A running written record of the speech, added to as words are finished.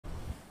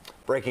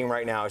Breaking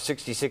right now, a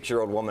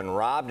 66-year-old woman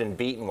robbed and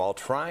beaten while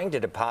trying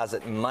to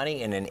deposit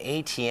money in an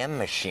ATM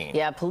machine.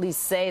 Yeah, police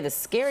say the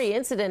scary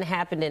incident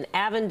happened in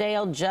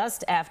Avondale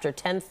just after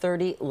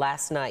 10:30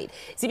 last night.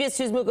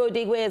 CBS 2's Mugo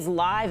Digwe is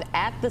live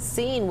at the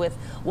scene with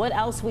what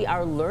else we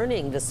are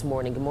learning this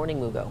morning. Good morning,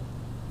 Mugo.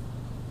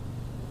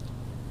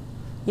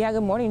 Yeah,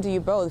 good morning to you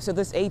both. So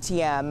this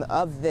ATM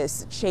of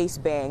this Chase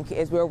Bank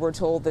is where we're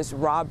told this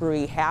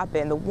robbery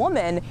happened. The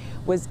woman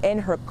was in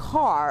her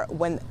car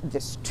when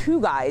these two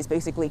guys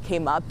basically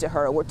came up to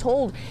her. We're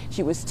told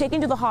she was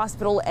taken to the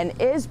hospital and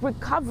is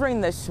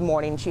recovering this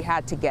morning. She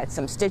had to get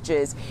some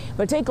stitches.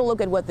 But take a look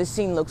at what the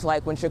scene looks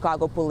like when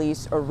Chicago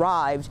police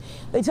arrived.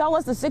 They tell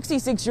us the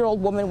 66-year-old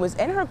woman was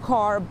in her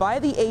car by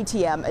the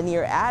ATM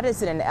near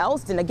Addison and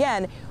Elston.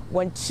 Again,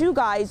 when two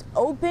guys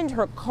opened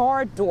her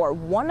car door,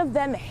 one of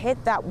them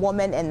hit that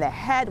woman in the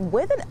head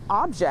with an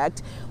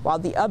object while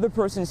the other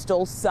person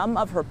stole some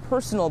of her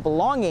personal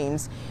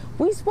belongings.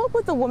 We spoke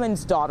with the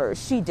woman's daughter.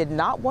 She did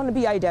not want to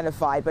be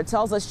identified, but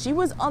tells us she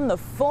was on the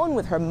phone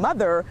with her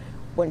mother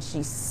when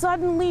she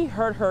suddenly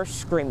heard her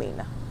screaming.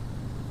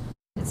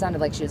 It sounded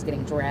like she was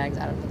getting dragged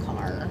out of the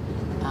car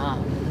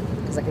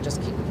because I could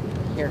just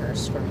hear her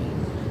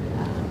scream.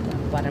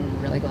 But I'm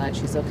really glad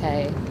she's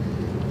okay.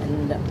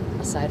 And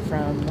aside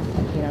from,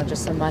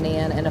 just some money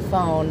and a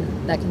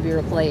phone that can be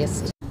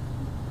replaced.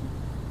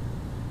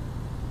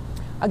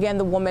 Again,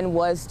 the woman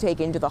was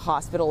taken to the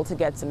hospital to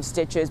get some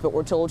stitches, but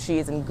we're told she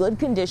is in good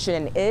condition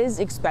and is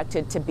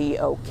expected to be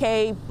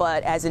okay.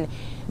 But as in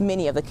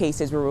many of the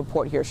cases we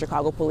report here,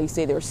 Chicago police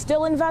say they're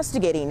still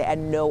investigating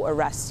and no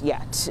arrests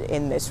yet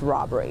in this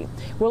robbery.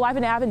 We're live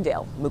in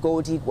Avondale.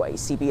 Mugo Digwe,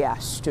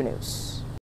 CBS 2 News.